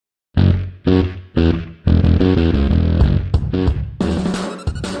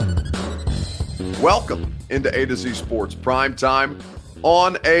Welcome into A to Z Sports Prime Time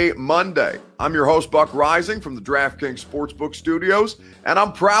on a Monday. I'm your host, Buck Rising from the DraftKings Sportsbook Studios, and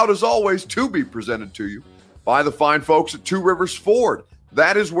I'm proud as always to be presented to you by the fine folks at Two Rivers Ford.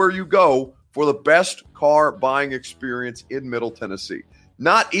 That is where you go for the best car buying experience in Middle Tennessee.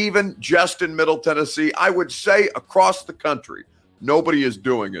 Not even just in Middle Tennessee, I would say across the country. Nobody is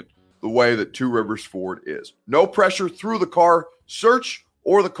doing it the way that Two Rivers Ford is. No pressure through the car search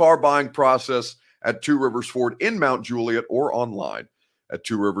or the car buying process at Two Rivers Ford in Mount Juliet or online at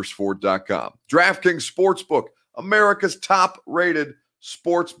tworiversford.com. DraftKings Sportsbook, America's top-rated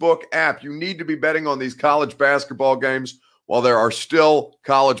sportsbook app. You need to be betting on these college basketball games while there are still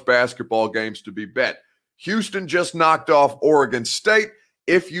college basketball games to be bet. Houston just knocked off Oregon State.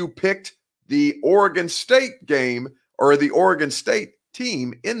 If you picked the Oregon State game or the Oregon State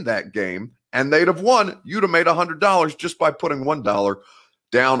team in that game and they'd have won, you'd have made $100 just by putting $1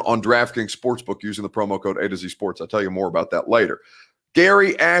 down on DraftKings Sportsbook using the promo code A to Z Sports. I'll tell you more about that later.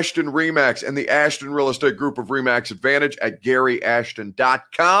 Gary Ashton RE/MAX and the Ashton Real Estate Group of RE/MAX Advantage at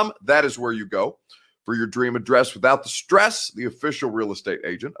GaryAshton.com. That is where you go for your dream address without the stress. The official real estate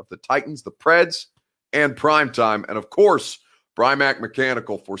agent of the Titans, the Preds, and Primetime. And of course, Brymak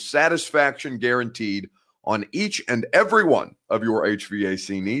Mechanical for satisfaction guaranteed on each and every one of your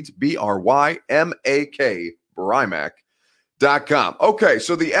HVAC needs. BRYMAK, Brymak.com. Okay,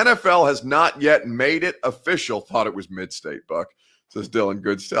 so the NFL has not yet made it official. Thought it was mid-state, Buck, says Dylan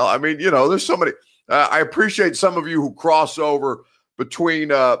Goodstill. I mean, there's so many. I appreciate some of you who cross over between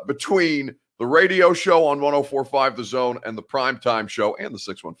the radio show on 104.5 The Zone and the Primetime show and the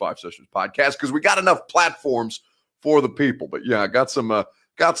 615 Sessions podcast because we got enough platforms for the people. But yeah, I got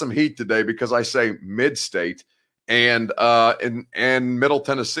some heat today because I say mid-state and Middle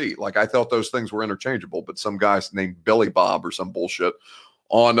Tennessee. Like I thought those things were interchangeable, but some guys named Billy Bob or some bullshit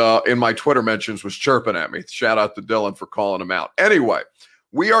on in my Twitter mentions was chirping at me. Shout out to Dylan for calling him out. Anyway,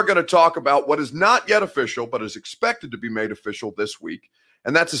 we are going to talk about what is not yet official, but is expected to be made official this week,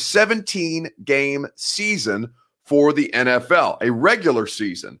 and that's a 17-game season for the NFL, a regular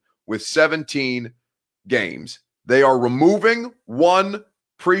season with 17 games. They are removing one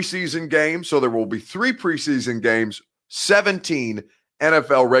preseason game, so there will be 3 preseason games, 17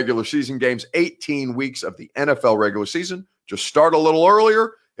 NFL regular season games, 18 weeks of the NFL regular season. Just start a little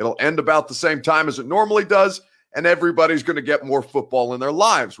earlier. It'll end about the same time as it normally does, and everybody's going to get more football in their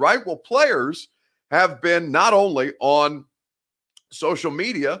lives, right? Well, players have been not only on social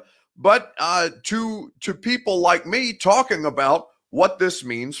media, but to people like me talking about what this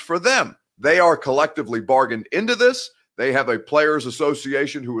means for them. They are collectively bargained into this. They have a players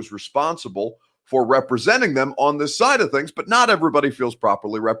association who is responsible for representing them on this side of things, but not everybody feels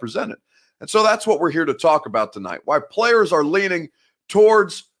properly represented. And so that's what we're here to talk about tonight. Why players are leaning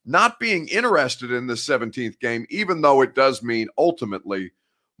towards not being interested in this 17th game, even though it does mean ultimately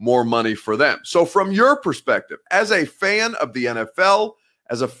more money for them. So from your perspective, as a fan of the NFL,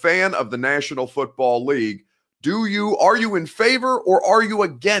 as a fan of the National Football League, are you in favor or are you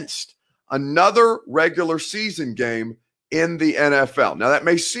against another regular season game in the NFL? Now, that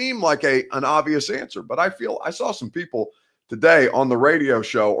may seem like an obvious answer, but I saw some people today on the radio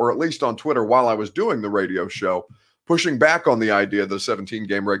show, or at least on Twitter while I was doing the radio show, pushing back on the idea that a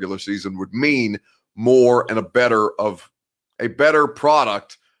 17-game regular season would mean more and a better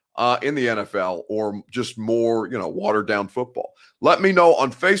product in the NFL, or just more, watered down football. Let me know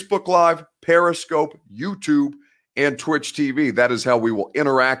on Facebook Live, Periscope, YouTube, and Twitch TV. That is how we will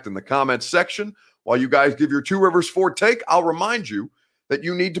interact in the comments section. While you guys give your Two Rivers Ford take, I'll remind you that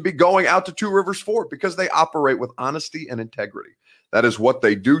you need to be going out to Two Rivers Ford because they operate with honesty and integrity. That is what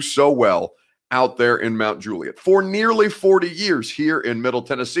they do so well out there in Mount Juliet. For nearly 40 years here in Middle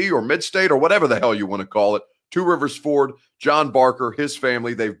Tennessee or Mid-State or whatever the hell you want to call it, Two Rivers Ford, John Barker, his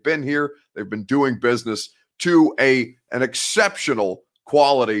family, they've been here. They've been doing business to an exceptional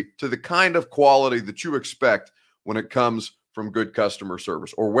quality, to the kind of quality that you expect when it comes from good customer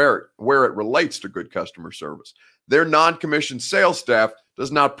service, or where it relates to good customer service. Their non-commissioned sales staff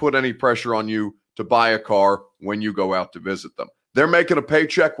does not put any pressure on you to buy a car when you go out to visit them. They're making a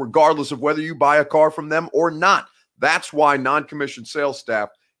paycheck regardless of whether you buy a car from them or not. That's why non-commissioned sales staff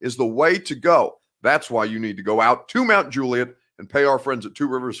is the way to go. That's why you need to go out to Mount Juliet and pay our friends at Two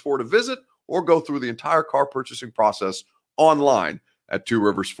Rivers Ford a visit, or go through the entire car purchasing process online at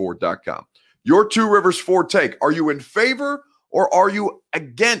tworiversford.com. Your Two Rivers Ford take. Are you in favor or are you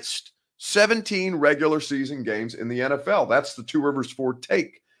against 17 regular season games in the NFL? That's the Two Rivers Ford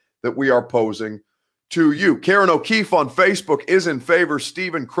take that we are posing to you. Karen O'Keefe on Facebook is in favor.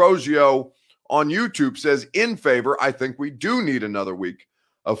 Stephen Crozio on YouTube says in favor. I think we do need another week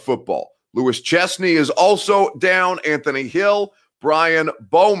of football. Lewis Chesney is also down. Anthony Hill, Brian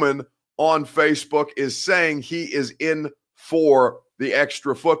Bowman on Facebook is saying he is in for the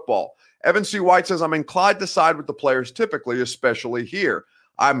extra football. Evan C. White says, I'm inclined to side with the players typically, especially here.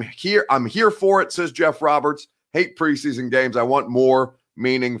 I'm here for it, says Jeff Roberts. Hate preseason games. I want more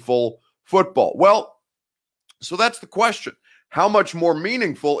meaningful football. Well, so that's the question. How much more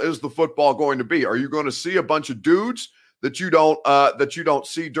meaningful is the football going to be? Are you going to see a bunch of dudes that you don't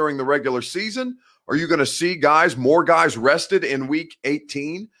see during the regular season? Are you going to see more guys rested in week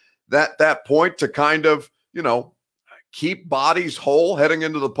 18? That point to kind of, keep bodies whole heading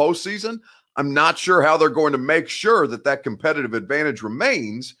into the postseason? I'm not sure how they're going to make sure that competitive advantage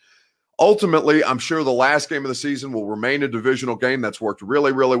remains. Ultimately, I'm sure the last game of the season will remain a divisional game. That's worked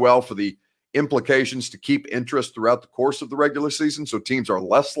really, really well for the implications to keep interest throughout the course of the regular season. So teams are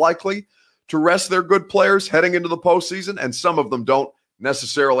less likely to rest their good players heading into the postseason. And some of them don't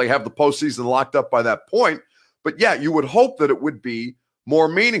necessarily have the postseason locked up by that point. But yeah, you would hope that it would be more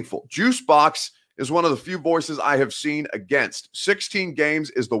meaningful. Juicebox is one of the few voices I have seen against. 16 games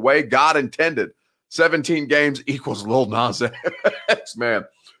is the way God intended. 17 games equals Lil Nas X, man.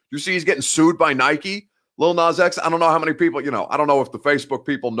 You see he's getting sued by Nike, Lil Nas X. I don't know how many people, I don't know if the Facebook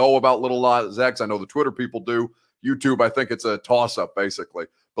people know about Lil Nas X. I know the Twitter people do. YouTube, I think it's a toss-up, basically.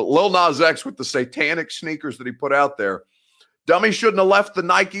 But Lil Nas X with the satanic sneakers that he put out there, dummy shouldn't have left the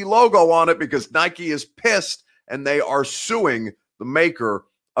Nike logo on it because Nike is pissed and they are suing the maker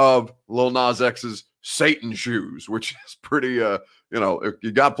of Lil Nas X's Satan shoes, which is pretty,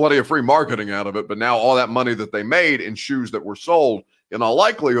 you got plenty of free marketing out of it, but now all that money that they made in shoes that were sold, in all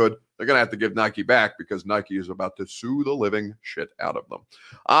likelihood, they're going to have to give Nike back because Nike is about to sue the living shit out of them.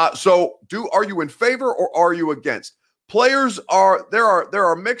 So are you in favor or are you against? There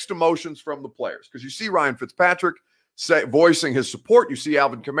are mixed emotions from the players because you see Ryan Fitzpatrick voicing his support. You see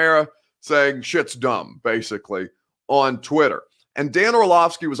Alvin Kamara saying shit's dumb, basically, on Twitter. And Dan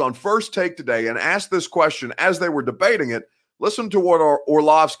Orlovsky was on First Take today and asked this question as they were debating it. Listen to what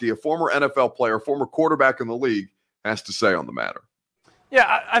Orlovsky, a former NFL player, former quarterback in the league, has to say on the matter.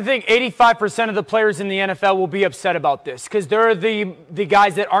 Yeah, I think 85% of the players in the NFL will be upset about this because they're the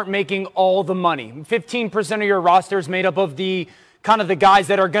guys that aren't making all the money. 15% of your roster is made up of the guys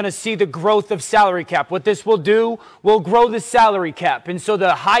that are going to see the growth of salary cap. What this will do will grow the salary cap. And so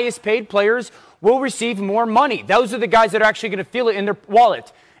the highest paid players will receive more money. Those are the guys that are actually going to feel it in their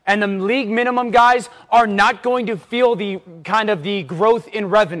wallet. And the league minimum guys are not going to feel the growth in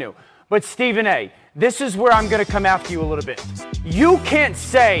revenue. But Stephen A., this is where I'm going to come after you a little bit. You can't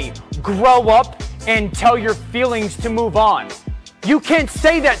say, grow up and tell your feelings to move on. You can't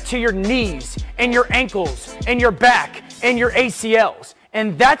say that to your knees and your ankles and your back and your ACLs.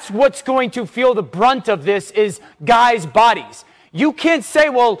 And that's what's going to feel the brunt of this is guys' bodies. You can't say,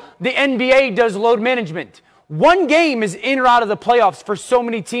 well, the NBA does load management. One game is in or out of the playoffs for so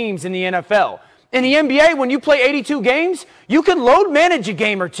many teams in the NFL. In the NBA, when you play 82 games, you can load manage a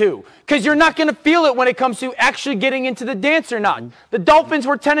game or two because you're not going to feel it when it comes to actually getting into the dance or not. The Dolphins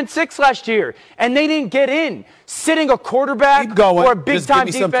were 10-6 last year, and they didn't get in. Sitting a quarterback or a big-time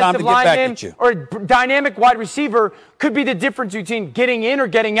defensive lineman or a dynamic wide receiver could be the difference between getting in or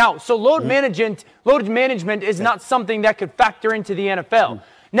getting out. So load management is not something that could factor into the NFL.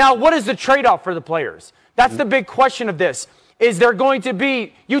 Now, what is the trade-off for the players? That's the big question of this. Is there going to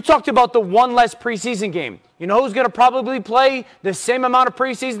be, you talked about the one less preseason game. You know who's going to probably play the same amount of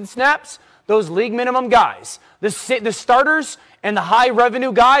preseason snaps? Those league minimum guys. The starters and the high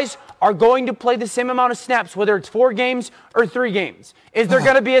revenue guys are going to play the same amount of snaps, whether it's 4 games or 3 games. Is there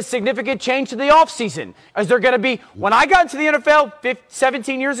going to be a significant change to the offseason? Is there going to be, when I got into the NFL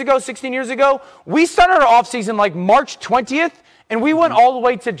 16 years ago, we started our offseason like March 20th, and we went all the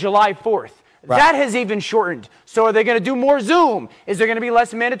way to July 4th. Right. That has even shortened. So are they going to do more Zoom? Is there going to be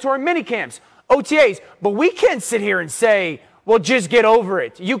less mandatory minicamps, OTAs? But we can't sit here and say, well, just get over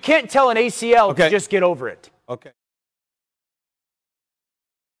it. You can't tell an ACL to just get over it. Okay.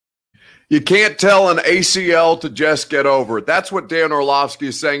 You can't tell an ACL to just get over it. That's what Dan Orlovsky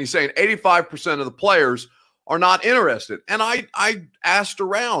is saying. He's saying 85% of the players are not interested. And I asked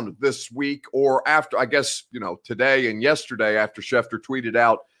around this week or after, I guess, today and yesterday after Schefter tweeted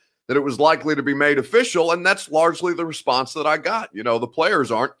out that it was likely to be made official, and that's largely the response that I got. The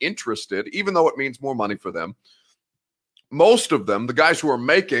players aren't interested, even though it means more money for them. Most of them, the guys who are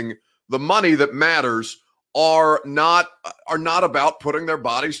making the money that matters, are not about putting their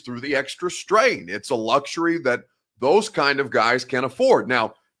bodies through the extra strain. It's a luxury that those kind of guys can afford.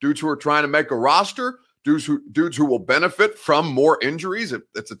 Now, dudes who are trying to make a roster, dudes who will benefit from more injuries,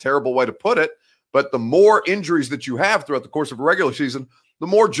 it's a terrible way to put it, But the more injuries that you have throughout the course of a regular season, the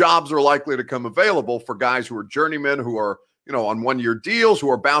more jobs are likely to come available for guys who are journeymen, who are, on one-year deals,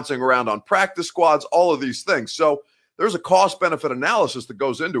 who are bouncing around on practice squads, all of these things. So there's a cost-benefit analysis that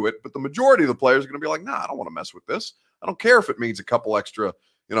goes into it, but the majority of the players are going to be like, nah, I don't want to mess with this. I don't care if it means a couple extra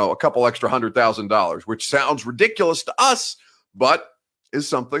 $100,000, which sounds ridiculous to us, but is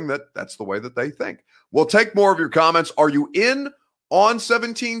something that's the way that they think. We'll take more of your comments. Are you in on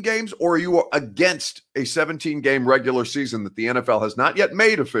 17 games, or are you against a 17-game regular season that the NFL has not yet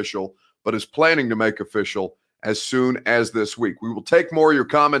made official, but is planning to make official as soon as this week? We will take more of your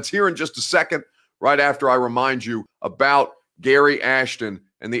comments here in just a second, right after I remind you about Gary Ashton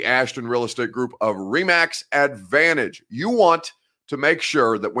and the Ashton Real Estate Group of RE/MAX Advantage. You want to make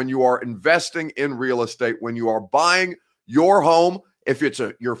sure that when you are investing in real estate, when you are buying your home, if it's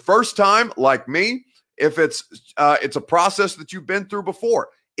your first time like me, if it's a process that you've been through before,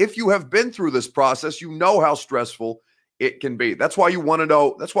 if you have been through this process, you know how stressful it can be. That's why you want to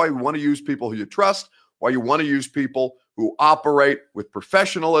know. That's why you want to use people who you trust, why you want to use people who operate with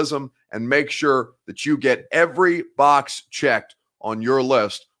professionalism and make sure that you get every box checked on your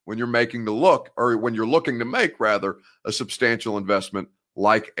list when you're making when you're looking to make a substantial investment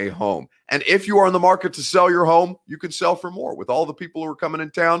like a home. And if you are in the market to sell your home, you can sell for more. With all the people who are coming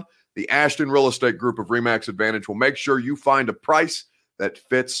in town, the Ashton Real Estate Group of RE/MAX Advantage will make sure you find a price that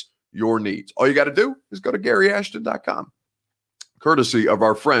fits your needs. All you got to do is go to GaryAshton.com, courtesy of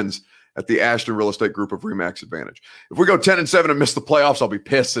our friends at the Ashton Real Estate Group of RE/MAX Advantage. If we go 10-7 and miss the playoffs, I'll be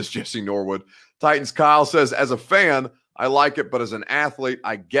pissed, says Jesse Norwood. Titans Kyle says, as a fan, I like it, but as an athlete,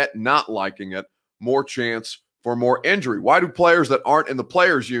 I get not liking it. More chance for more injury. Why do players that aren't in the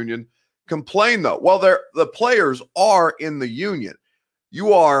players union complain, though? Well, the players are in the union.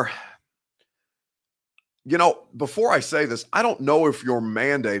 Before I say this, I don't know if you're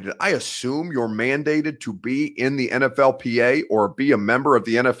mandated. I assume you're mandated to be in the NFLPA or be a member of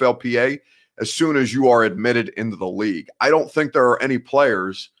the NFLPA as soon as you are admitted into the league. I don't think there are any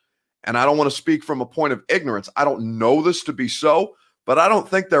players, and I don't want to speak from a point of ignorance. I don't know this to be so, but I don't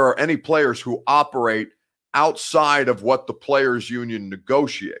think there are any players who operate outside of what the players union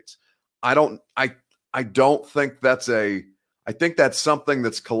negotiates. I don't think I think that's something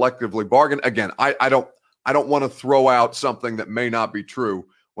that's collectively bargained. Again, I don't want to throw out something that may not be true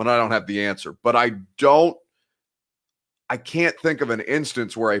when I don't have the answer, but I can't think of an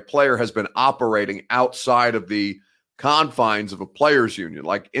instance where a player has been operating outside of the confines of a players union.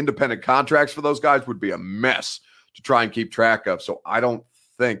 Like independent contracts for those guys would be a mess to try and keep track of. So I don't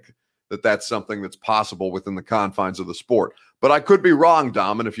think that that's something that's possible within the confines of the sport. But I could be wrong,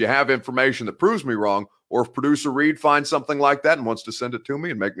 Dom, and if you have information that proves me wrong, or if producer Reed finds something like that and wants to send it to me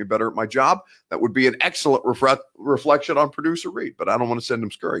and make me better at my job, that would be an excellent reflection on producer Reed. But I don't want to send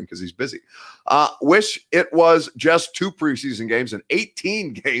him scurrying because he's busy. Wish it was just 2 preseason games and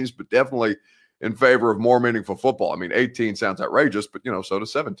 18 games, but definitely in favor of more meaningful football. I mean, 18 sounds outrageous, but, so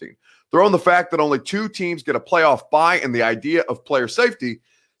does 17. Throw in the fact that only 2 teams get a playoff bye and the idea of player safety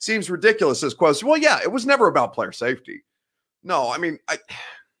seems ridiculous, says Quez. Well, yeah, it was never about player safety. No, I mean,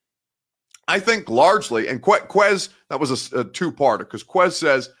 I think largely, and Quez, that was a 2-parter, because Quez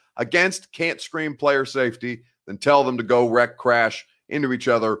says, against can't scream player safety, then tell them to go crash into each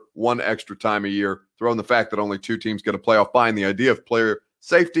other one extra time a year. Throw in the fact that only 2 teams get a playoff bye, and the idea of player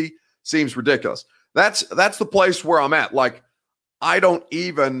safety seems ridiculous. That's the place where I'm at. Like, I don't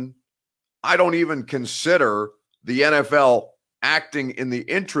even consider the NFL acting in the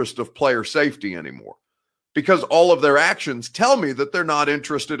interest of player safety anymore, because all of their actions tell me that they're not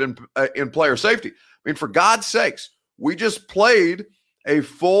interested in player safety. I mean, for God's sakes, we just played a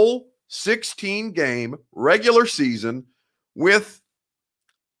full 16-game regular season with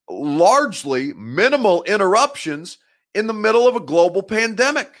largely minimal interruptions in the middle of a global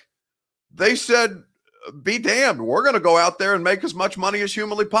pandemic. They said, be damned, we're going to go out there and make as much money as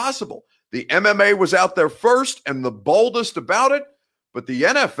humanly possible. The MMA was out there first and the boldest about it. But the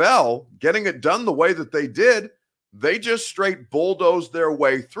NFL, getting it done the way that they did, they just straight bulldozed their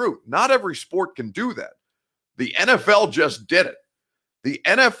way through. Not every sport can do that. The NFL just did it. The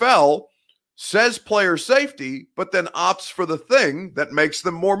NFL says player safety, but then opts for the thing that makes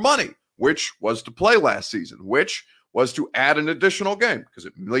them more money, which was to play last season, which was to add an additional game, because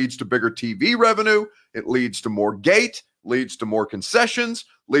it leads to bigger TV revenue, it leads to more gate, leads to more concessions,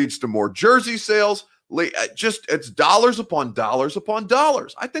 leads to more jersey sales. It's dollars upon dollars upon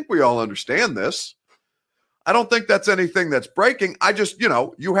dollars. I think we all understand this. I don't think that's anything that's breaking. I just,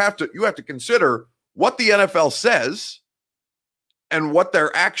 you have to consider what the NFL says and what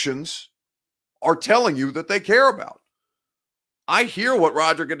their actions are telling you that they care about. I hear what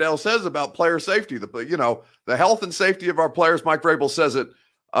Roger Goodell says about player safety. The health and safety of our players. Mike Vrabel says it.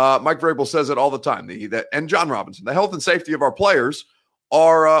 Mike Vrabel says it all the time. And John Robinson, the health and safety of our players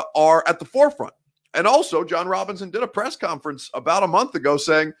are at the forefront. And also, John Robinson did a press conference about a month ago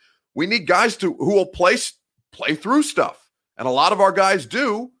saying we need guys who will play through stuff, and a lot of our guys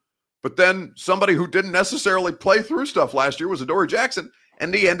do. But then somebody who didn't necessarily play through stuff last year was Adoree Jackson,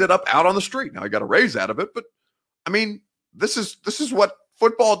 and he ended up out on the street. Now he got a raise out of it, but I mean, this is what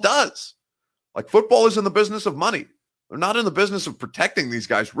football does. Like, football is in the business of money. They're not in the business of protecting these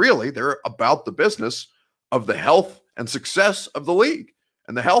guys, really. They're about the business of the health and success of the league.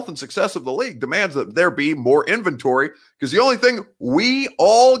 And the health and success of the league demands that there be more inventory, because the only thing we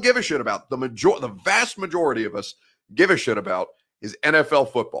all give a shit about, the vast majority of us give a shit about, is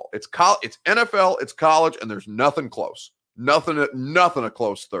NFL football. It's NFL, it's college, and there's nothing close. Nothing a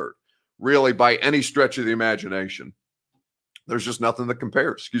close third, really, by any stretch of the imagination. There's just nothing that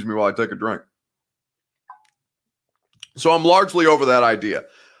compares. Excuse me while I take a drink. So I'm largely over that idea.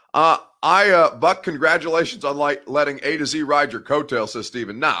 Buck, congratulations on letting A to Z ride your coattails, says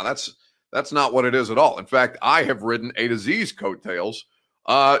Steven. Nah, that's not what it is at all. In fact, I have ridden A to Z's coattails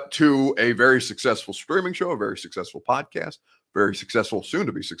to a very successful streaming show, a very successful podcast, very successful, soon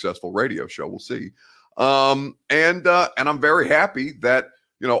to be successful radio show. We'll see. And I'm very happy that,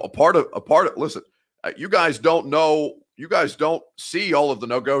 a part of listen, you guys don't see all of the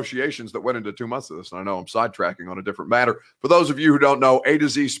negotiations that went into 2 months of this. And I know I'm sidetracking on a different matter. For those of you who don't know, A to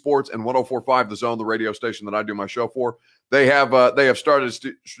Z Sports and 104.5 The Zone, the radio station that I do my show for, they have started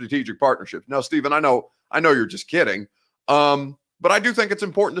strategic partnerships. Now, Stephen, I know you're just kidding. But I do think it's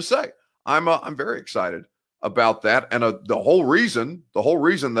important to say I'm very excited about that. And the whole reason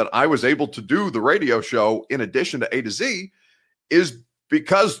that I was able to do the radio show in addition to A to Z is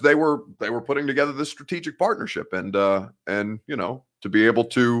because they were putting together this strategic partnership, and to be able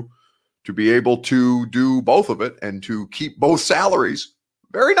to do both of it and to keep both salaries,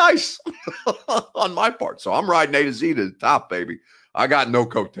 very nice on my part. So I'm riding A to Z to the top, baby. I got no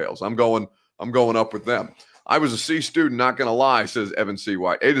coattails. I'm going up with them. I was a C student, not going to lie, says Evan C.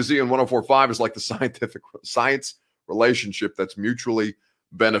 White. A to Z and 104.5 is like the science relationship that's mutually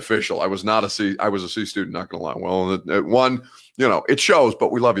beneficial. I was a C student, not going to lie. Well, it shows,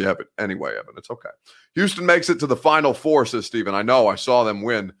 but we love you, Evan. Anyway, Evan, it's okay. Houston makes it to the Final Four, says Steven. I know, I saw them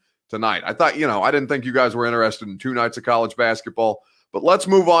win tonight. I thought, I didn't think you guys were interested in 2 nights of college basketball, but let's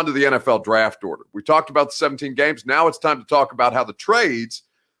move on to the NFL draft order. We talked about the 17 games. Now it's time to talk about how the trades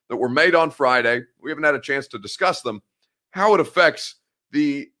that were made on Friday, we haven't had a chance to discuss them, how it affects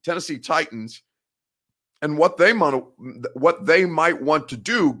the Tennessee Titans and what they might want to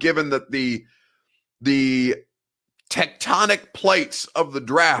do, given that the tectonic plates of the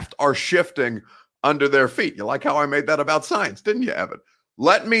draft are shifting under their feet. You like how I made that about science, didn't you, Evan?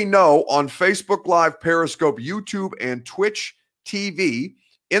 Let me know on Facebook Live, Periscope, YouTube, and Twitch TV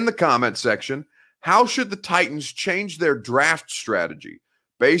in the comment section, how should the Titans change their draft strategy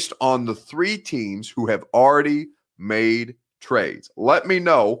based on the 3 teams who have already made trades? Let me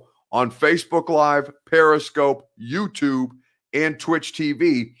know on Facebook Live, Periscope, YouTube, and Twitch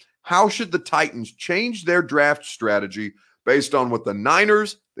TV. How should the Titans change their draft strategy based on what the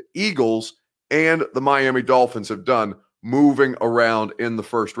Niners, the Eagles, and the Miami Dolphins have done moving around in the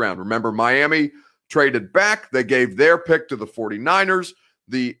first round? Remember, Miami traded back. They gave their pick to the 49ers.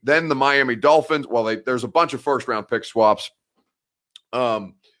 Then the Miami Dolphins, there's a bunch of first-round pick swaps.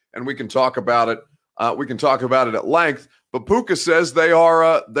 And we can talk about it. We can talk about it at length. But Puka says they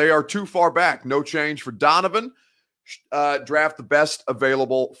are too far back. No change for Donovan. Draft the best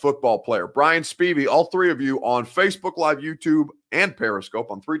available football player. Brian Spivey, all 3 of you on Facebook Live, YouTube, and Periscope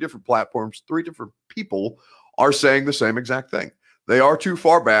on 3 different platforms. 3 different people are saying the same exact thing. They are too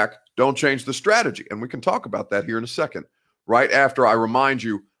far back. Don't change the strategy. And we can talk about that here in a second, right after I remind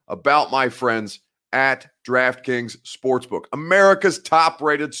you about my friends at DraftKings Sportsbook, America's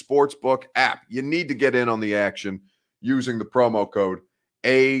top-rated sportsbook app. You need to get in on the action using the promo code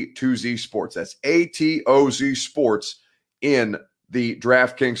A2Z Sports. That's ATOZ Sports in the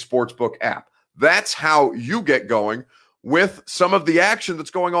DraftKings Sportsbook app. That's how you get going with some of the action that's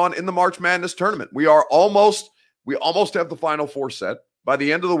going on in the March Madness tournament. We almost have the Final Four set. By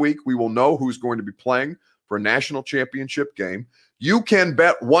the end of the week, we will know who's going to be playing for a national championship game. You can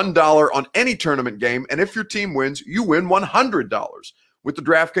bet $1 on any tournament game, and if your team wins, you win $100 with the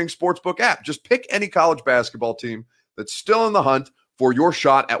DraftKings Sportsbook app. Just pick any college basketball team that's still in the hunt for your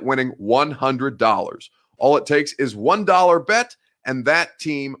shot at winning $100. All it takes is $1 bet and that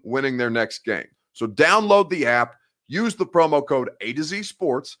team winning their next game. So download the app, use the promo code A to Z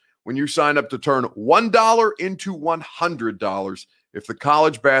Sports. when you sign up to turn $1 into $100 if the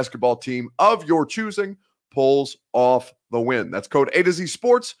college basketball team of your choosing pulls off the win. That's code A to Z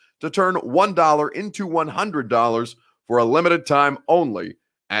Sports to turn $1 into $100 for a limited time only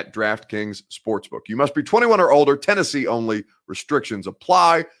at DraftKings Sportsbook. You must be 21 or older, Tennessee only. Restrictions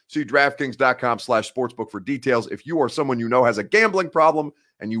apply. See DraftKings.com/sportsbook for details. If you or someone you know has a gambling problem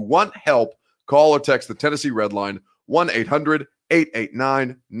and you want help, call or text the Tennessee Red Line,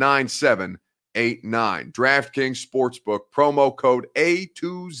 1-800-889-9789. DraftKings Sportsbook, promo code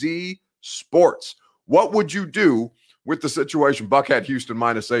A2Z Sports. What would you do with the situation? Buck had Houston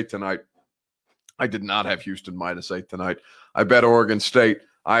 -8 tonight. I did not have Houston -8 tonight. I bet Oregon State.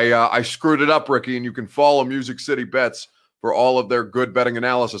 I screwed it up, Ricky, and you can follow Music City Bets for all of their good betting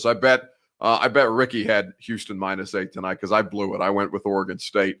analysis. I bet Ricky had Houston -8 tonight because I blew it. I went with Oregon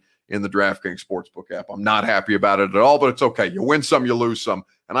State in the DraftKings Sportsbook app. I'm not happy about it at all, but it's okay. You win some, you lose some.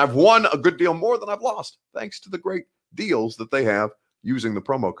 And I've won a good deal more than I've lost, thanks to the great deals that they have using the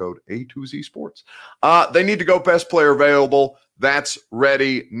promo code A2Z Sports. They need to go best player available. That's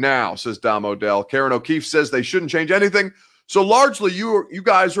ready now, says Dom Odell. Karen O'Keefe says they shouldn't change anything. So largely you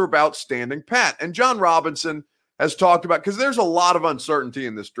guys are about standing pat. And John Robinson has talked about, because there's a lot of uncertainty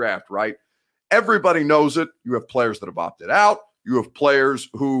in this draft, right? Everybody knows it. You have players that have opted out. You have players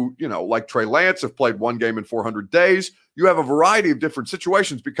who, like Trey Lance, have played one game in 400 days. You have a variety of different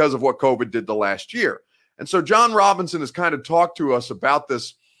situations because of what COVID did the last year. And so John Robinson has kind of talked to us about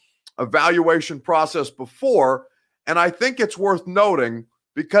this evaluation process before, and I think it's worth noting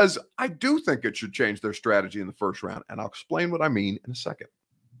because I do think it should change their strategy in the first round, and I'll explain what I mean in a second.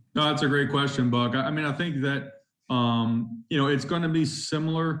 No, that's a great question, Buck. I mean, I think that, it's going to be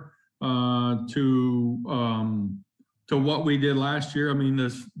similar to what we did last year. I mean,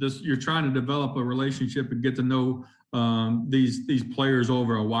 this you're trying to develop a relationship and get to know these players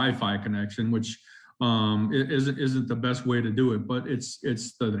over a Wi-Fi connection, which isn't the best way to do it, but it's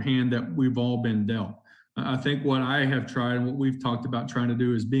the hand that we've all been dealt. I think what I have tried and what we've talked about trying to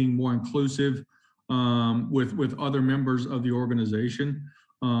do is being more inclusive with other members of the organization,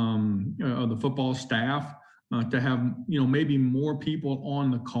 the football staff, to have maybe more people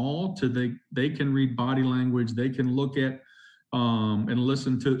on the call they can read body language, they can look at and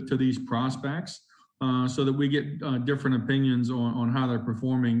listen to these prospects, so that we get different opinions on how they're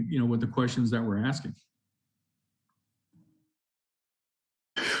performing, with the questions that we're asking.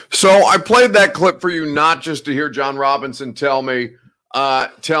 So I played that clip for you not just to hear John Robinson tell me,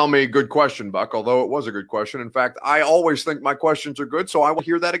 good question, Buck, although it was a good question. In fact, I always think my questions are good, so I will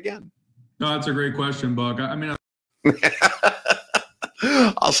hear that again. No, that's a great question, Buck. I mean,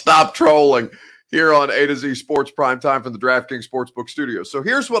 I'll stop trolling here on A to Z Sports Primetime from the DraftKings Sportsbook Studios. So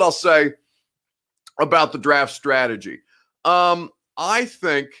here's what I'll say about the draft strategy. I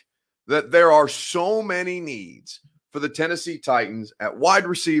think that there are so many needs for the Tennessee Titans at wide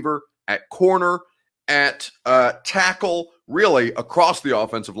receiver, at corner, at tackle, really across the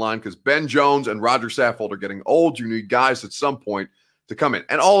offensive line, because Ben Jones and Roger Saffold are getting old. You need guys at some point to come in.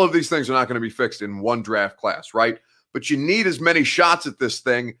 And all of these things are not going to be fixed in one draft class, right? But you need as many shots at this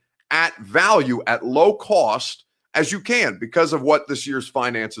thing at value, at low cost as you can because of what this year's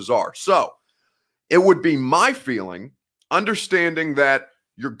finances are. So it would be my feeling, understanding that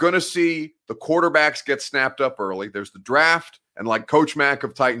you're going to see the quarterbacks get snapped up early. There's the draft, and like Coach Mack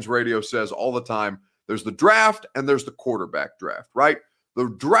of Titans Radio says all the time, there's the draft and there's the quarterback draft, right?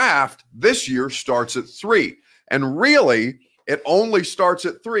 The draft this year starts at 3. And really, it only starts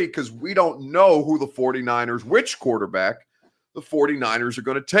at 3 because we don't know who the 49ers, which quarterback the 49ers are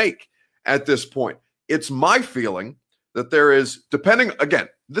going to take at this point. It's my feeling that there is,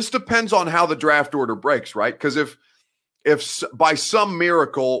 this depends on how the draft order breaks, right? Because if by some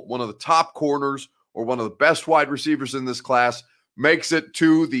miracle, one of the top corners or one of the best wide receivers in this class makes it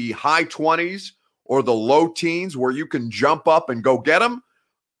to the high 20s or the low teens where you can jump up and go get them,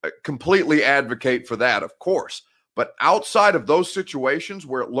 completely advocate for that, of course. But outside of those situations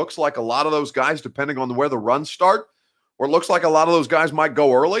where it looks like a lot of those guys, depending on where the runs start, or it looks like a lot of those guys might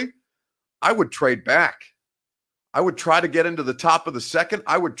go early, I would trade back. I would try to get into the top of the second.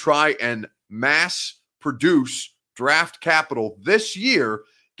 I would try and mass produce draft capital this year,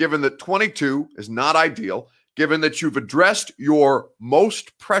 given that 22 is not ideal, given that you've addressed your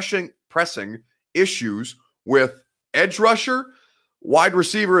most pressing issues with edge rusher. Wide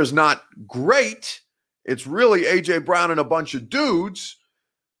receiver is not great. It's really A.J. Brown and a bunch of dudes.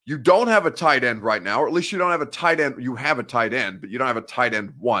 You don't have a tight end right now, or at least you don't have a tight end. You have a tight end, but you don't have a tight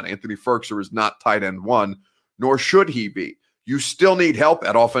end 1. Anthony Ferkser is not tight end 1, nor should he be. You still need help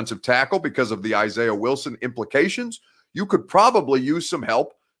at offensive tackle because of the Isaiah Wilson implications. You could probably use some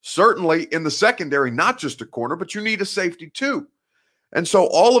help Certainly in the secondary, not just a corner, but you need a safety too. And so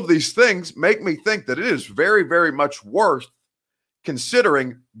all of these things make me think that it is very, very much worth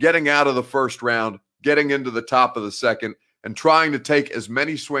considering getting out of the first round, getting into the top of the second, and trying to take as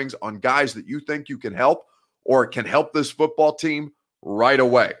many swings on guys that you think you can help or can help this football team right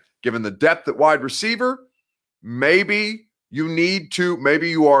away. Given the depth at wide receiver, maybe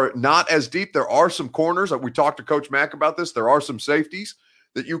you are not as deep. There are some corners. We talked to Coach Mack about this. There are some safeties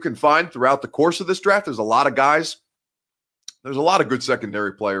that you can find throughout the course of this draft. There's a lot of guys. There's a lot of good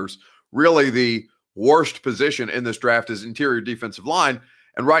secondary players. Really, the worst position in this draft is interior defensive line.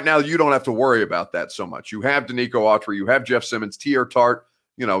 And right now, you don't have to worry about that so much. You have Danico Autry. You have Jeff Simmons, Tier Tart.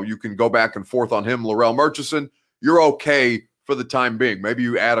 You can go back and forth on him, Laurel Murchison. You're okay for the time being. Maybe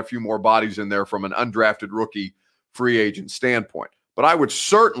you add a few more bodies in there from an undrafted rookie free agent standpoint. But I would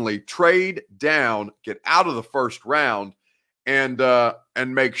certainly trade down, get out of the first round, and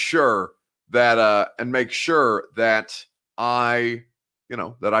make sure that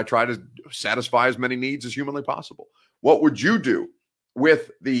I try to satisfy as many needs as humanly possible. What would you do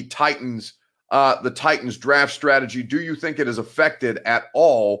with the Titans draft strategy? Do you think it is affected at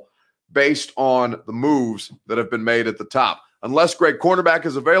all based on the moves that have been made at the top? Unless great cornerback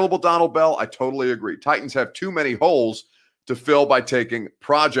is available, Donald Bell, I totally agree. Titans have too many holes to fill by taking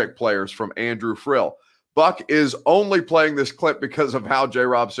project players from Andrew Frill. Buck is only playing this clip because of how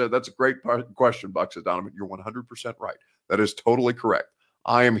J-Rob said. That's a great question, Buck, said Donovan. You're 100% right. That is totally correct.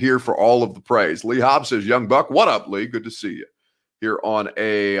 I am here for all of the praise. Lee Hobbs says, Young Buck, what up, Lee? Good to see you here on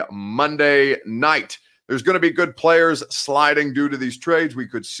a Monday night. There's going to be good players sliding due to these trades we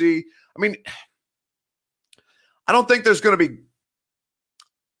could see. I mean, I don't think there's going to be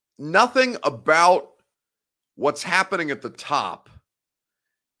nothing about what's happening at the top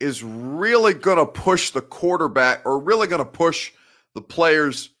is really going to push the quarterback or really going to push the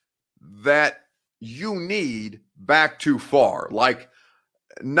players that you need back too far. Like,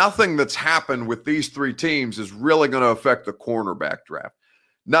 nothing that's happened with these three teams is really going to affect the cornerback draft.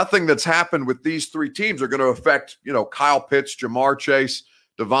 Nothing that's happened with these three teams are going to affect, Kyle Pitts, Jamar Chase,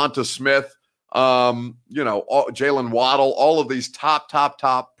 Devonta Smith, Jalen Waddle, all of these top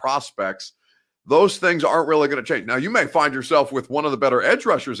prospects. Those things aren't really going to change. Now, you may find yourself with one of the better edge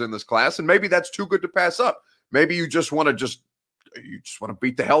rushers in this class, and maybe that's too good to pass up. Maybe you just want to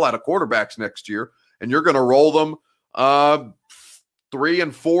beat the hell out of quarterbacks next year, and you're going to roll them 3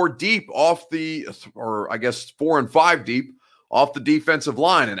 and 4 deep off or I guess 4 and 5 deep off the defensive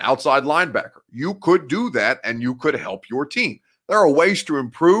line and outside linebacker. You could do that, and you could help your team. There are ways to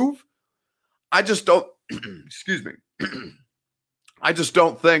improve. I just don't, excuse me. I just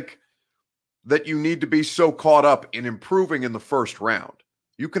don't think that you need to be so caught up in improving in the first round.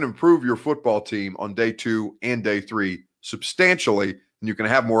 You can improve your football team on day 2 and day 3 substantially, and you can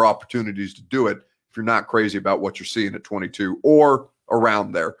have more opportunities to do it if you're not crazy about what you're seeing at 22 or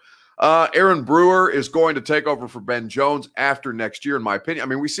around there. Aaron Brewer is going to take over for Ben Jones after next year, in my opinion. I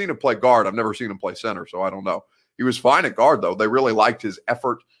mean, we've seen him play guard. I've never seen him play center, so I don't know. He was fine at guard, though. They really liked his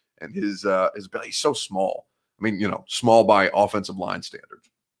effort and his ability. He's so small. I mean, small by offensive line standards.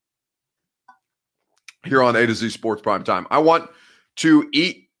 Here on A to Z Sports Prime Time, I want to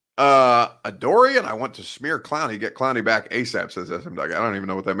eat a Dorian. I want to smear Clowney, get Clowney back ASAP, says SM Doug. I don't even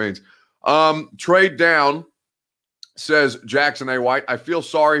know what that means. Trade down, says Jackson A. White. I feel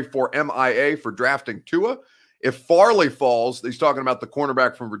sorry for MIA for drafting Tua. If Farley falls, he's talking about the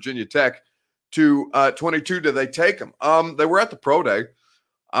cornerback from Virginia Tech, to 22, do they take him? They were at the pro day.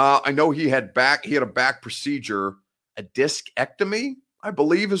 I know he had a back procedure, a discectomy, I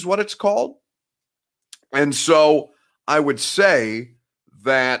believe is what it's called. And so I would say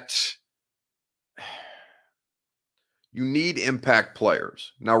that you need impact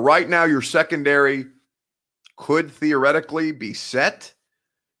players. Now, right now, your secondary could theoretically be set.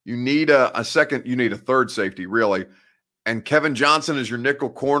 You need a third safety, really. And Kevin Johnson as your nickel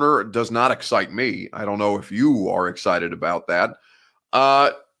corner does not excite me. I don't know if you are excited about that.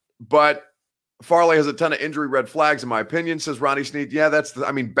 But Farley has a ton of injury red flags, in my opinion, says Ronnie Snead. Yeah,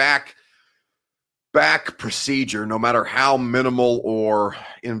 back procedure, no matter how minimal or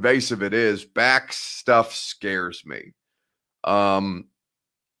invasive it is, back stuff scares me.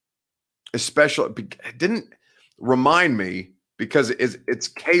 Especially, it didn't remind me because it's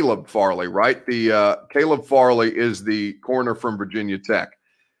Caleb Farley, right? Caleb Farley is the corner from Virginia Tech.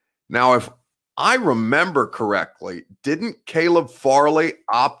 Now, if I remember correctly, didn't Caleb Farley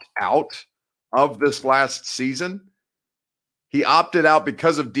opt out of this last season? He opted out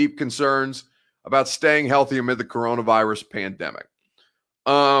because of deep concerns about staying healthy amid the coronavirus pandemic.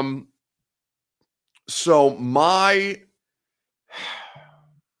 So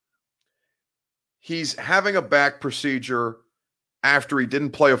he's having a back procedure after he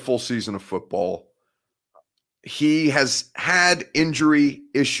didn't play a full season of football. He has had injury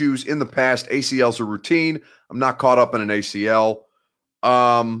issues in the past. ACLs are routine. I'm not caught up in an ACL.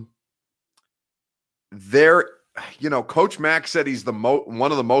 Coach Mack said he's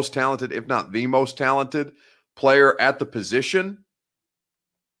one of the most talented, if not the most talented player at the position.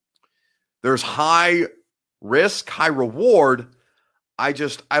 There's high risk, high reward. I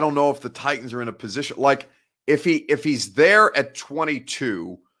don't know if the Titans are in a position like if he's there at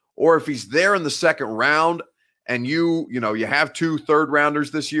 22 or if he's there in the second round and you have 2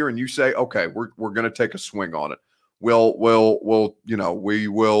 third-rounders this year and you say, okay, we're going to take a swing on it. We will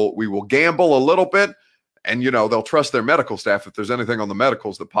gamble a little bit, and they'll trust their medical staff. If there's anything on the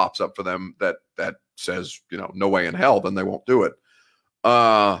medicals that pops up for them that says no way in hell, then they won't do it.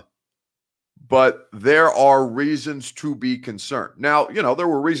 But there are reasons to be concerned. Now, there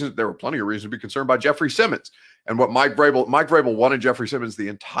were plenty of reasons to be concerned by Jeffrey Simmons and what Mike Vrabel wanted Jeffrey Simmons the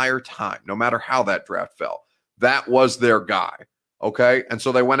entire time, no matter how that draft fell. That was their guy. Okay. And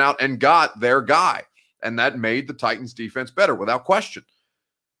so they went out and got their guy, and that made the Titans defense better without question.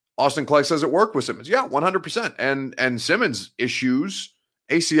 Austin Clay says it worked with Simmons. Yeah, 100%. And Simmons issues,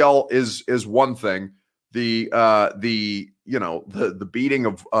 ACL is one thing. The beating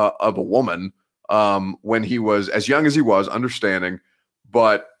of a woman when he was as young as he was, understanding,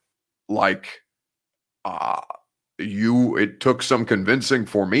 but it took some convincing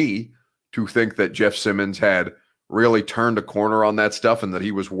for me to think that Jeff Simmons had really turned a corner on that stuff and that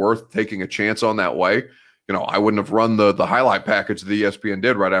he was worth taking a chance on that way. I wouldn't have run the highlight package the ESPN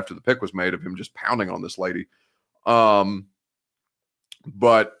did right after the pick was made of him just pounding on this lady. But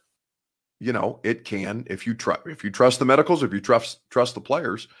it can, if you trust the medicals, if you trust the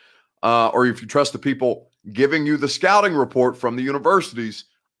players, or if you trust the people giving you the scouting report from the universities,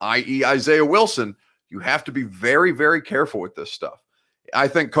 i.e. Isaiah Wilson, you have to be very, very careful with this stuff. I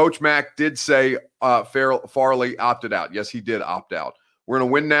think Coach Mack did say Farley opted out. Yes, he did opt out. We're going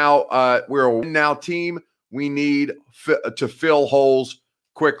to win now. We're a win now team. We need to fill holes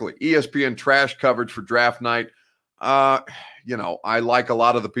quickly. ESPN trash coverage for draft night. I like a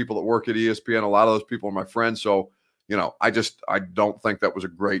lot of the people that work at ESPN. A lot of those people are my friends. So, I don't think that was a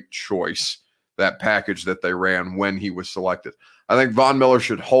great choice, that package that they ran when he was selected. I think Von Miller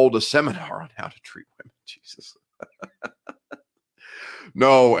should hold a seminar on how to treat women. Jesus.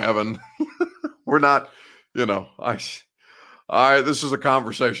 No, Evan, we're not, this is a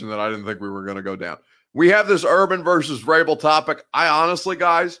conversation that I didn't think we were going to go down. We have this Urban versus Vrabel topic. I honestly,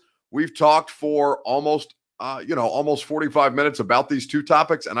 guys, we've talked for almost 45 minutes about these two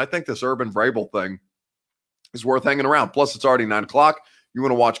topics. And I think this Urban Vrabel thing is worth hanging around. Plus, it's already 9:00. You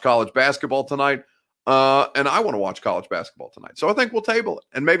want to watch college basketball tonight. And I want to watch college basketball tonight. So I think we'll table it.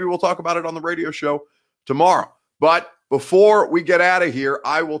 And maybe we'll talk about it on the radio show tomorrow. But before we get out of here,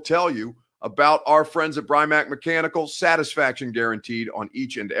 I will tell you about our friends at Brymac Mechanical. Satisfaction guaranteed on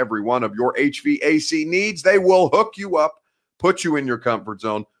each and every one of your HVAC needs. They will hook you up, put you in your comfort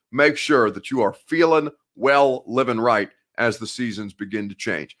zone, make sure that you are feeling well, living right as the seasons begin to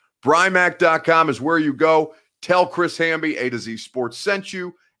change. Brymac.com is where you go. Tell Chris Hamby A to Z Sports sent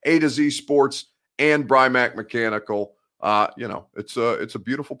you. A to Z Sports and Brymac Mechanical. It's a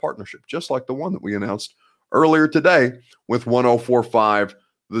beautiful partnership, just like the one that we announced earlier today with 104.5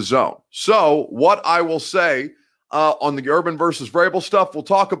 The Zone. So what I will say on the Urban versus Vrabel stuff, we'll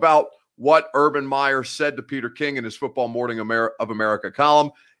talk about what Urban Meyer said to Peter King in his Football Morning of America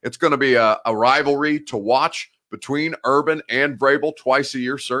column. It's going to be a rivalry to watch between Urban and Vrabel twice a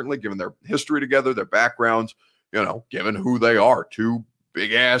year, certainly, given their history together, their backgrounds, given who they are, two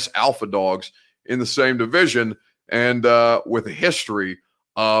big-ass alpha dogs in the same division and with a history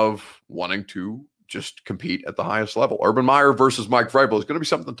of wanting to just compete at the highest level. Urban Meyer versus Mike Vrabel is going to be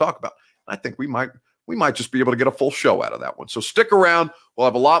something to talk about. I think we might just be able to get a full show out of that one. So stick around. We'll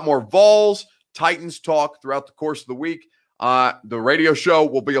have a lot more Vols, Titans talk throughout the course of the week. The radio show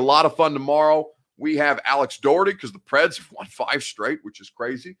will be a lot of fun tomorrow. We have Alex Doherty because the Preds have won 5 straight, which is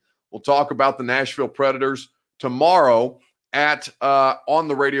crazy. We'll talk about the Nashville Predators tomorrow on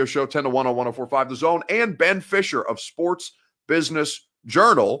the radio show, 10 to 1 on 104.5 The Zone, and Ben Fisher of Sports Business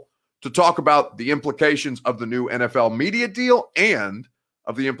Journal to talk about the implications of the new NFL media deal and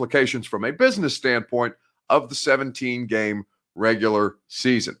of the implications from a business standpoint of the 17-game regular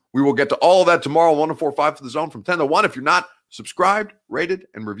season. We will get to all of that tomorrow on 104.5 The Zone from 10 to 1. If you're not subscribed, rated,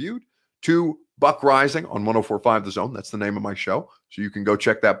 and reviewed to Buck Rising on 104.5 The Zone, that's the name of my show. So you can go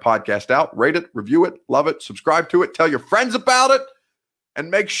check that podcast out, rate it, review it, love it, subscribe to it, tell your friends about it,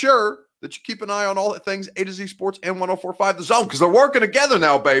 and make sure that you keep an eye on all the things A to Z Sports and 104.5 The Zone, because they're working together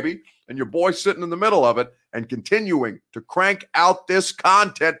now, baby. And your boy's sitting in the middle of it and continuing to crank out this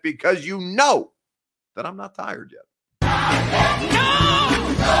content because you know that I'm not tired yet.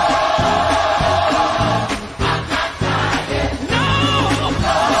 No!